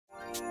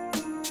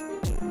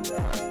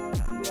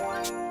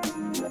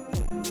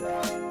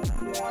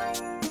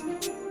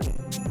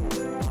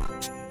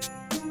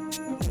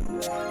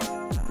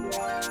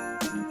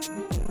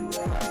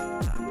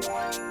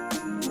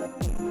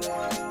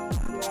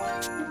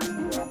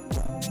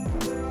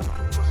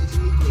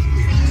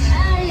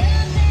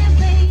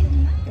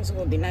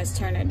would be nice to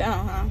turn it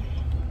down, huh?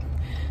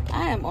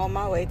 I am on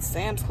my way to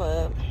Sam's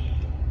Club.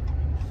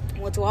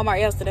 Went to Walmart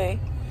yesterday.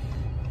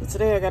 But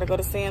today I gotta go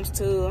to Sam's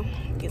to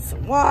get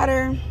some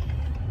water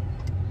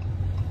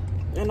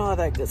and all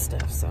that good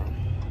stuff. So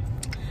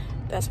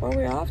that's where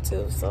we're off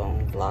to. So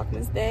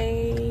Vlogmas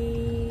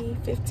Day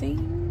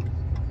 15.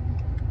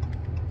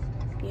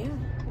 Yeah,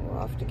 we're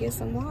off to get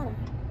some water.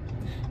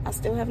 I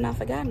still have not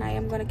forgotten. I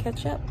am gonna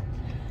catch up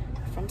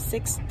from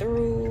 6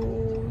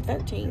 through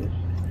 13.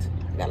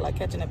 Got a lot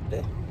catching up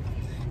to do.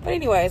 But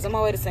anyways, I'm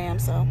on my way to Sam,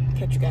 so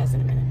catch you guys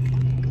in a minute.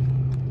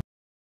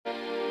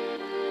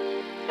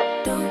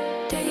 Don't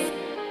take it.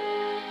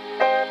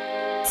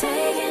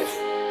 Take it.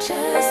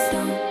 Just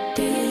don't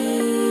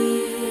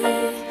take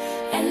it.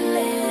 And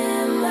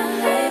live my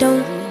life.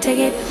 Don't take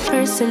it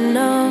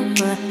personal.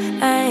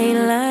 I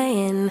ain't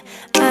lying.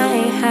 I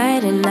ain't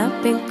hiding.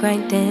 I've been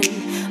grinding,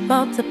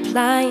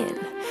 multiplying.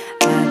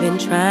 I've been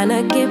trying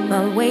to get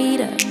my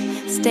weight up,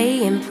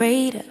 staying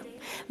prayed up,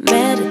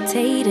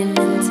 meditating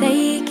and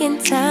taking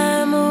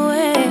time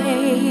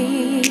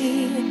away.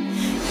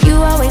 You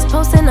always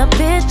posting up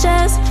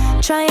pictures,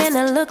 trying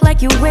to look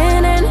like you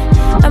winning.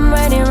 I'm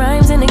writing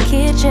rhymes in the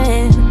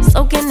kitchen,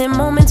 soaking in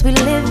moments we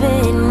live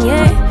in.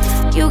 Yeah,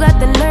 you got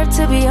the nerve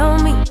to be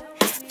on me,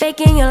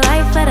 faking your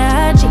life for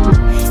the IG.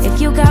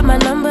 If you got my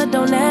number,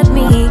 don't add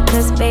me,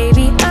 cause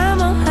baby,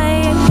 I'm on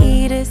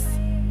hiatus.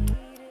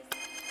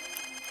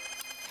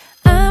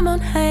 I'm on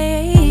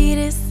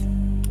hiatus.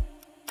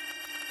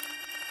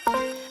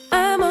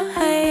 I'm on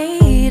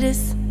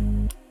hiatus.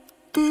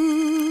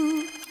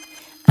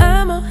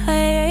 I'm on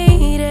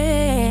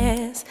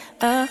hiatus.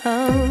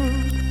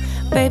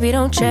 Baby,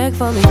 don't check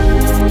for me.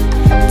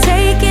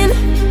 Taking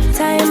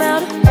time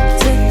out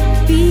to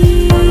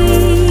be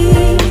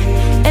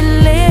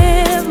and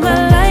live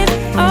my life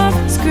off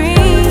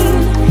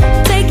screen.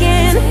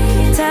 Taking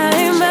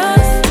time out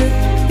to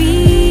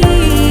be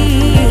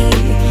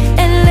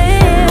and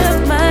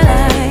live my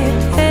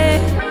life. Hey.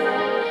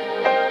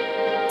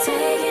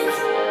 Taking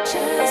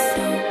just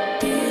don't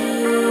be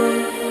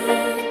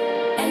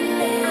and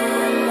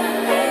live my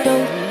life.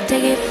 Don't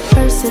take it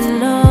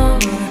personal.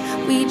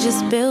 We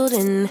just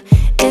building.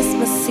 It's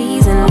my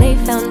season, lay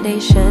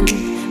foundation,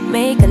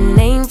 make a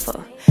name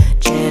for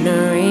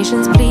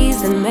generations.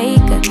 Please and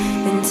make a,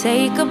 then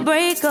take a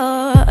break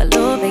or a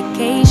little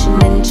vacation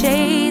and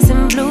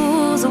chasing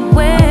blues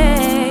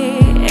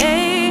away.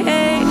 Hey,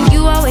 hey.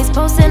 You always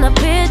posting up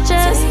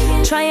pictures,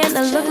 trying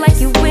to look like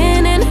you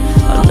winning,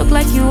 or look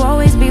like you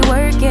always be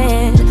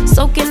working,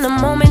 soaking the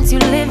moments you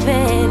live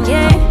in.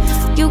 Yeah,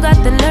 you got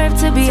the nerve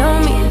to be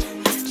on me,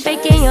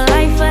 faking your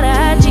life for the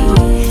IG.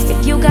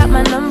 If you got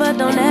my number,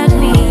 don't add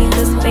me,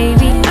 cause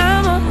baby,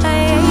 I'm on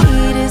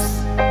hiatus.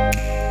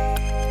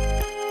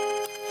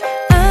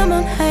 I'm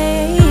on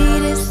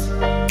hiatus.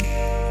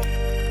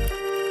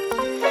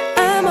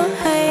 I'm on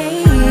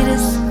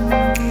hiatus.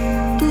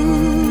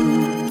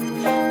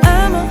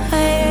 I'm on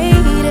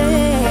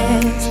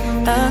hiatus.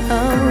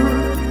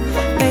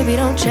 Baby,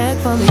 don't check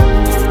for me.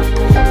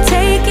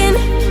 Taking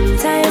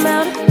time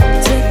out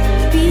to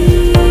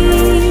be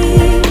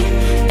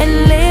and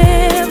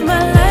live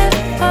my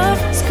life off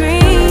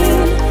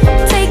screen.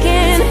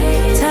 Taking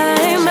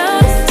time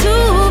out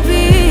to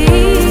be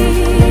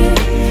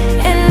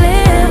and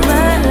live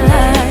my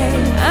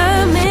life.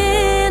 I'm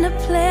in a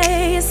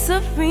place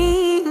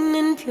serene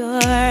and pure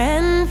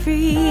and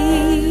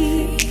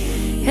free.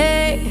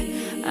 Hey,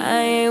 I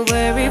ain't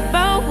worried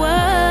about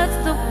what's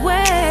the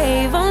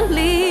wave,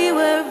 only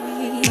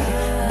worry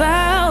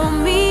about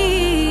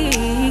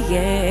me.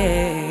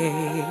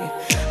 Yeah.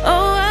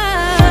 Oh,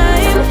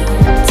 I'm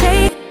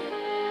taking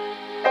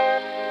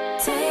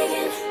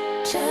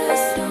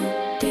just don't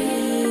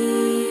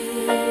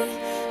deal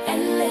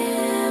and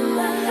live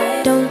my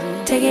life. Don't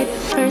take it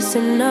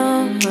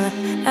personal.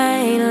 I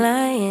ain't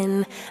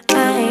lying. I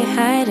ain't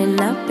hiding.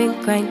 I've been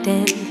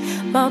grinding,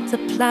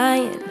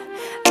 multiplying.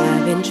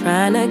 I've been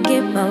trying to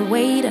get my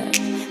weight up,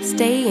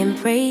 staying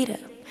prayed up,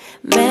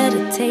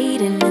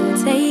 meditating and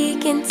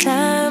taking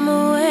time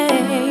away.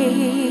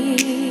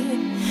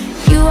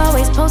 You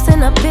always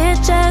posting up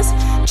pictures,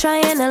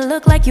 trying to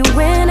look like you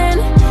winning.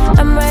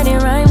 I'm writing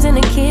rhymes in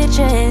the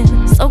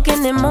kitchen,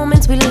 soaking in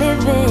moments we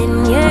live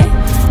in. Yeah,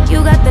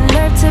 you got the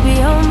nerve to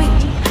be on me,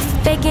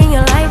 faking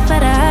your life for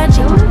the IG.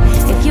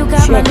 If you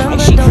got my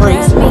number, don't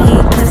ask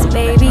me, cause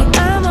baby,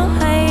 I'm on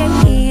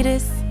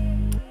hiatus.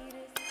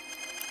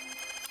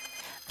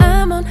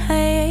 I'm on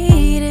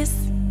hiatus.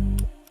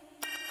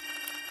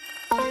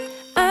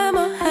 I'm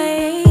on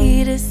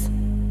hiatus.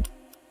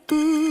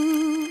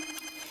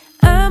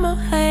 I'm on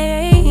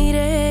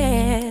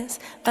hiatus.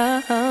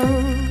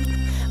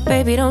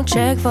 Baby, don't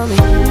check for me.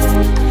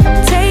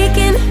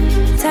 Taking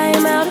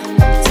time out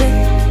to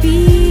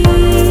be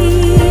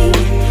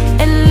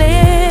and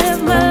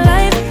live my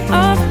life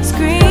off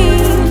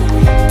screen.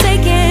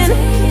 Taking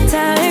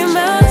time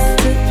out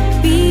to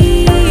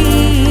be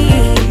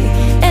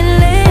and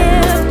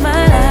live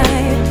my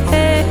life.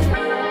 Hey.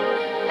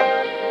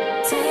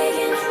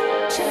 Taking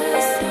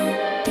just don't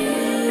be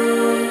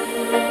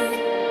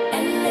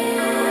and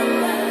live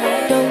my life.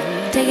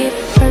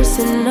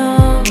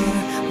 personal,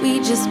 we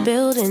just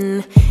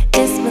building.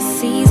 It's my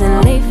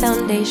season, lay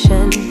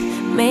foundation,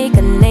 make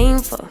a name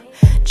for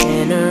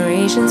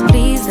generations.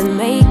 Please and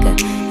make a,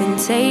 then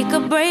take a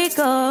break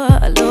or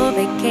a little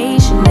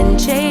vacation and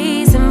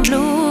chasing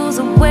blues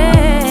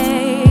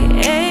away.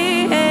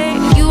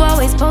 You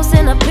always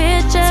posting up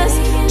pictures,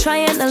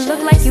 trying to look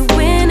like you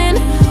winning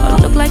or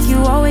look like you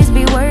always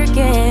be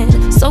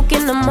working,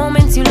 soaking the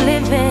moments you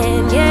live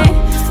in. Yeah,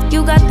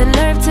 you got the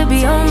nerve to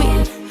be on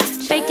me,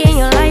 faking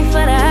your life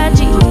for the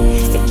IG.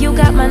 If you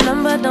got my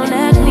number, don't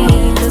add me,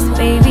 cause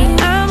baby,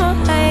 I'm on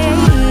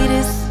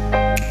hiatus.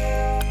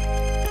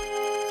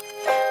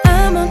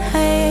 I'm on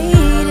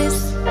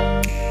hiatus.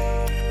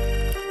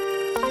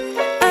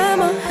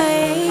 I'm on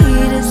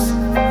hiatus.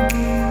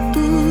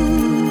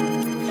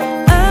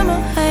 I'm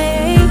on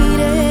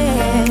hiatus.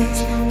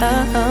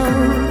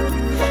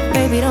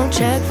 Baby, don't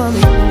check for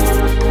me.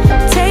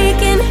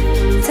 Taking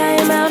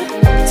time out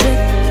to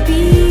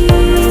be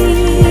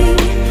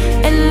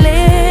and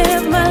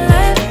live my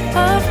life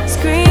off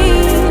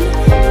screen.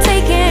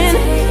 Taking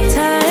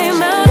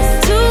time out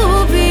to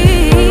be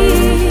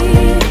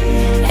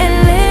and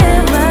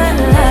live my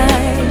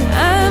life.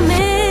 I'm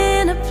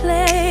in a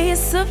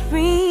place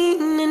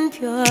serene and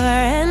pure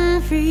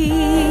and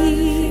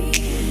free.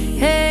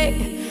 Hey,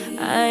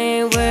 I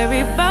ain't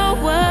worried about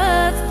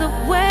what's the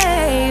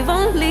wave,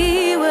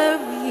 only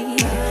worry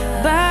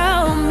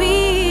about me.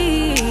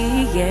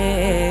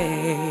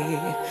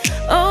 Yeah.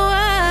 Oh,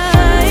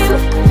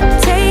 I'm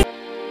taking,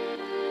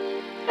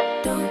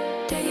 don't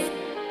take it,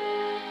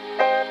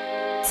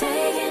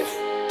 taking,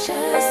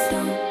 just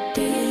don't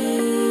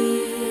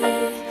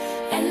deal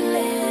and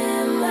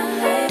live my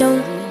life.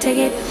 Don't take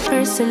it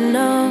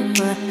personal,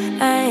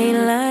 I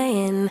ain't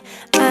lying,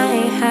 I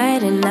ain't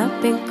hiding.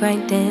 I've been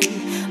grinding,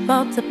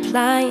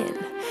 multiplying.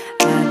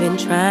 I've been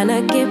trying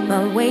to get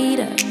my weight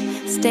up,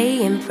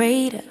 staying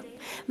prayed up,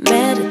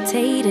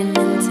 meditating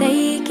and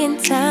taking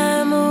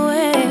time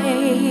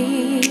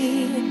away.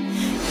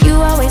 You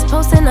always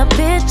posting up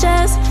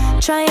pictures,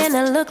 trying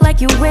to look like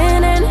you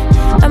winning.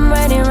 I'm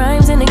writing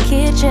rhymes in the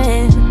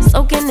kitchen,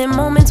 soaking in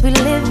moments we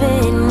live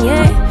in.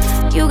 Yeah,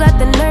 you got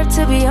the nerve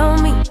to be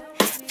on me,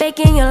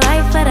 faking your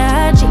life for the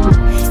IG.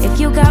 If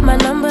you got my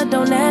number,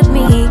 don't add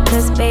me,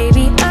 cause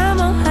baby, I'm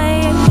on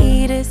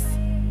hiatus.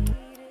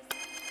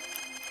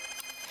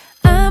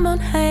 I'm on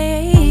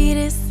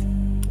hiatus.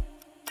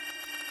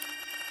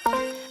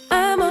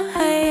 I'm on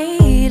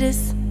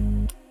hiatus.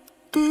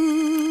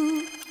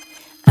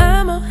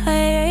 I'm on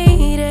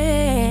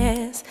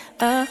hiatus.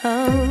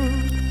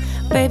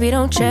 Baby,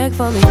 don't check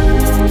for me.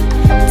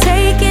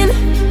 Taking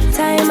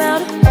time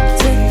out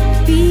to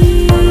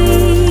be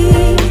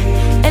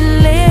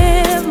and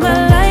live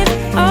my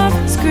life off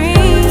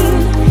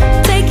screen.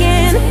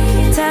 Taking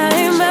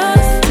time out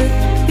to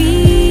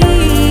be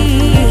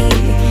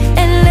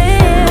and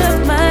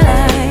live my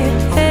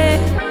life. Hey.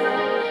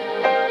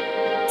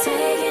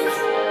 Taking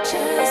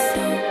just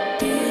don't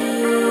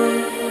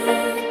deal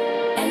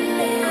and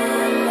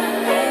live my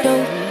life.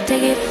 Don't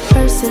take it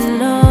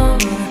personal,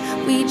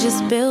 we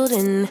just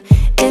building.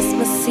 It's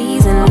my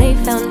season, lay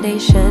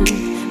foundation,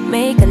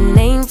 make a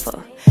name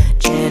for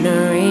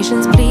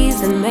generations. Please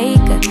and make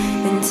a,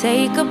 then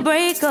take a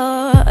break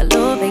or a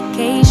little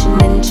vacation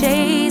and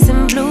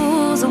chasing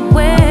blues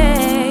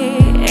away.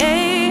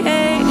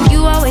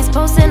 You always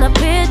posting up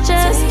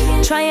pictures,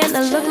 trying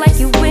to look like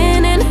you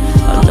winning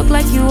or look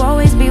like you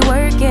always be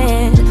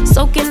working,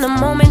 soaking the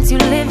moments you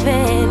live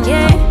in.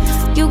 Yeah,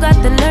 you got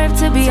the nerve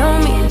to be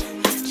on me,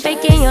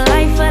 faking your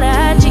life for the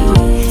IG.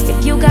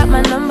 If you got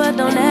my number,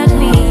 don't add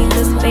me,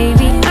 cause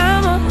baby,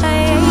 I'm on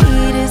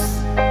hiatus.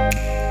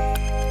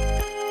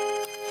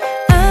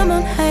 I'm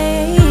on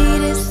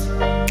hiatus.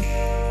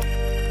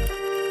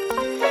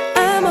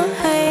 I'm on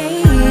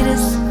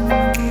hiatus.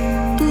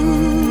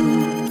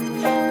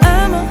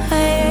 I'm on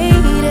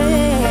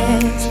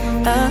hiatus.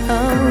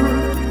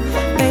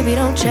 Baby,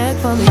 don't check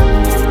for me.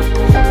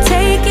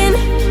 Taking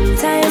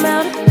time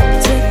out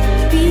to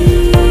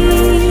be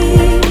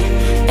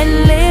and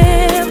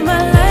live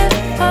my life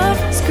off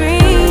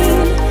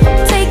screen.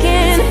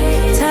 Taking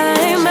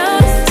time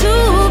out to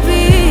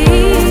be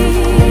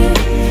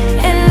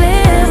and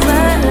live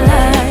my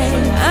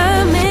life.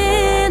 I'm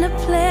in a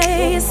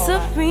place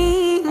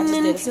serene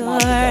and pure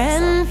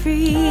and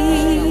free.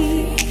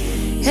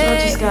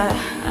 Hey,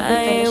 I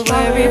ain't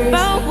worried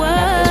about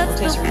what's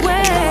the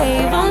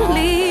wave,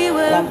 only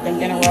worry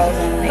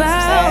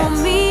about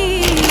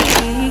me.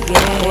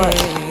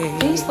 Yeah.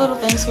 These little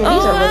things here,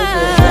 these are really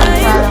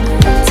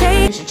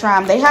good. You should try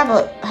them. They have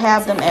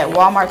them at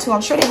Walmart too.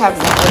 I'm sure they have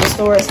them in other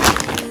stores.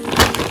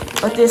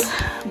 But this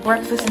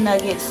breakfast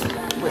nuggets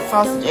with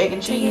sausage, egg,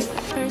 and cheese,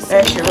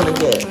 they're actually really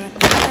good.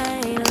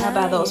 I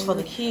buy those for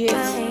the kids.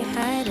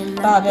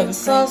 Bought the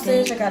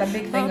sausage. I got a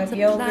big thing of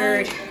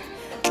yogurt.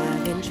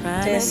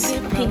 This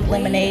pink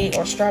lemonade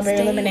or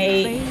strawberry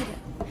lemonade.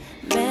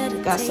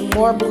 Got some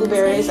more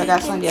blueberries. I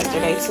got some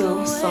yesterday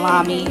too.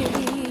 Salami.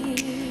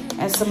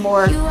 And some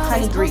more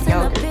honey Greek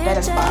yogurt. That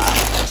is by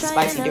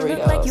Spicy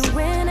Doritos.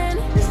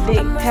 This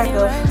big pack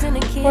of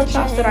pork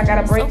chops that I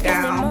gotta break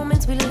down.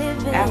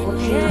 Apple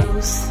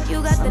juice,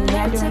 some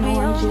mandarin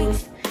orange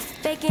juice.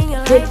 Big thing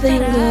of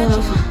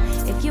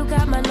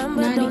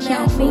 90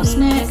 count food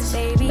snacks,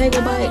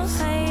 bagel bites,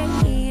 and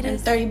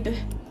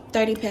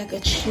 30 pack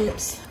of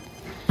chips.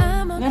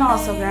 Then I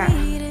also got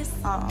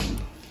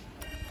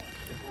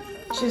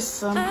just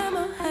some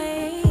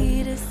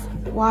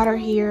water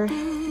here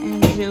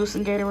and juice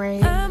and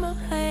Gatorade.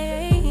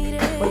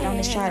 Wait on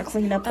this child to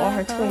clean up all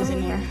her toys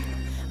in there.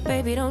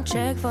 Baby, don't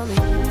check for me.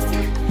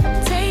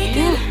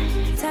 Yeah.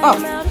 Oh,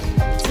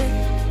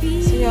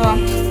 so y'all,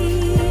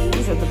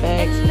 these are the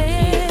bags.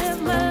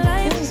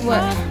 This is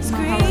what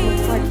my house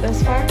looks like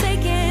thus far. All these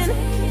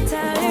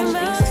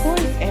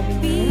toys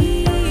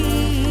everywhere.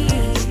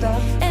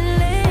 Stuff.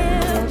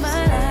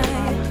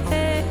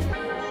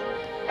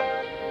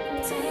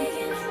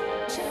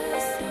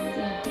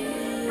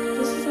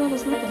 This is what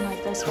it's looking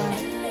like thus far.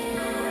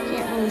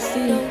 Can't really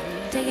see the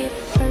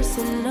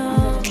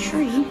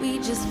tree.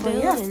 But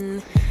yeah,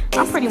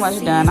 I'm pretty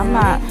much done. I'm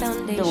not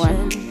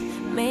doing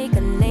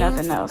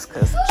nothing else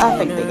because I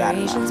think they got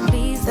enough.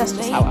 That's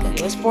just how I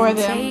feel. It's for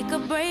them,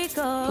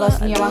 plus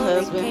me and my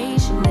husband.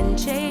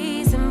 So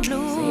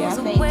yeah, I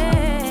think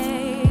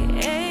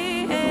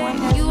everyone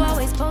has enough.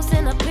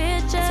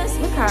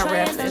 Look how I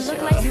wrap this,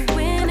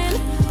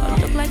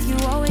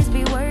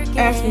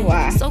 Ask me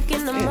why. I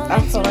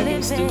feel like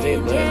it's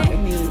stupid, but I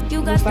mean, it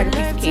looks like a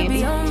piece of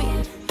candy.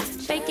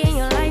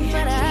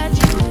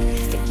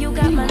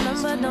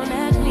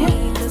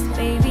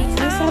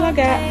 That's all I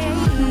got.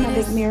 My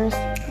big mirrors.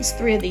 There's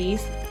 3 of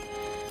these.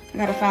 I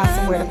gotta find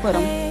somewhere to put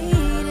them.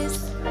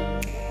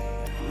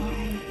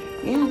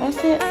 Yeah, that's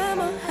it.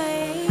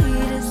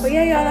 But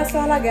yeah, y'all, that's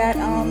all I got.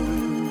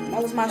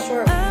 That was my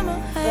short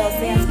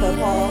Sam's Club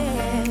haul.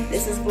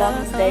 This is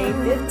Vlogmas Day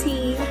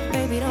 15.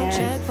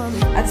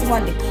 And I just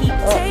wanted to keep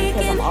up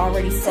because I'm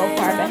already so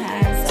far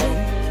behind. So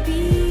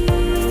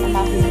I'm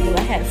about to do.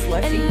 I had a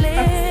slushie.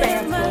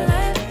 Sam's Club.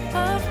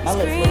 My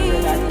lips look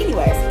real nice.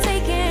 Anyways.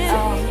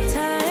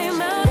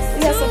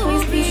 Yeah, so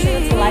please be sure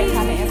to like,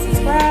 comment, and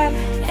subscribe.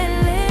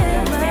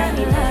 If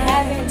you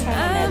haven't, turn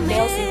on that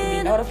bell so you can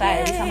be notified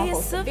every time I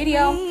post a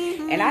video.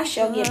 And I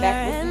shall get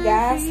back with you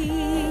guys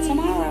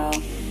tomorrow.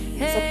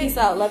 So peace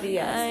out. Love you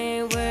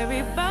guys.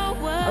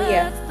 Oh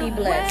yeah, be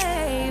blessed.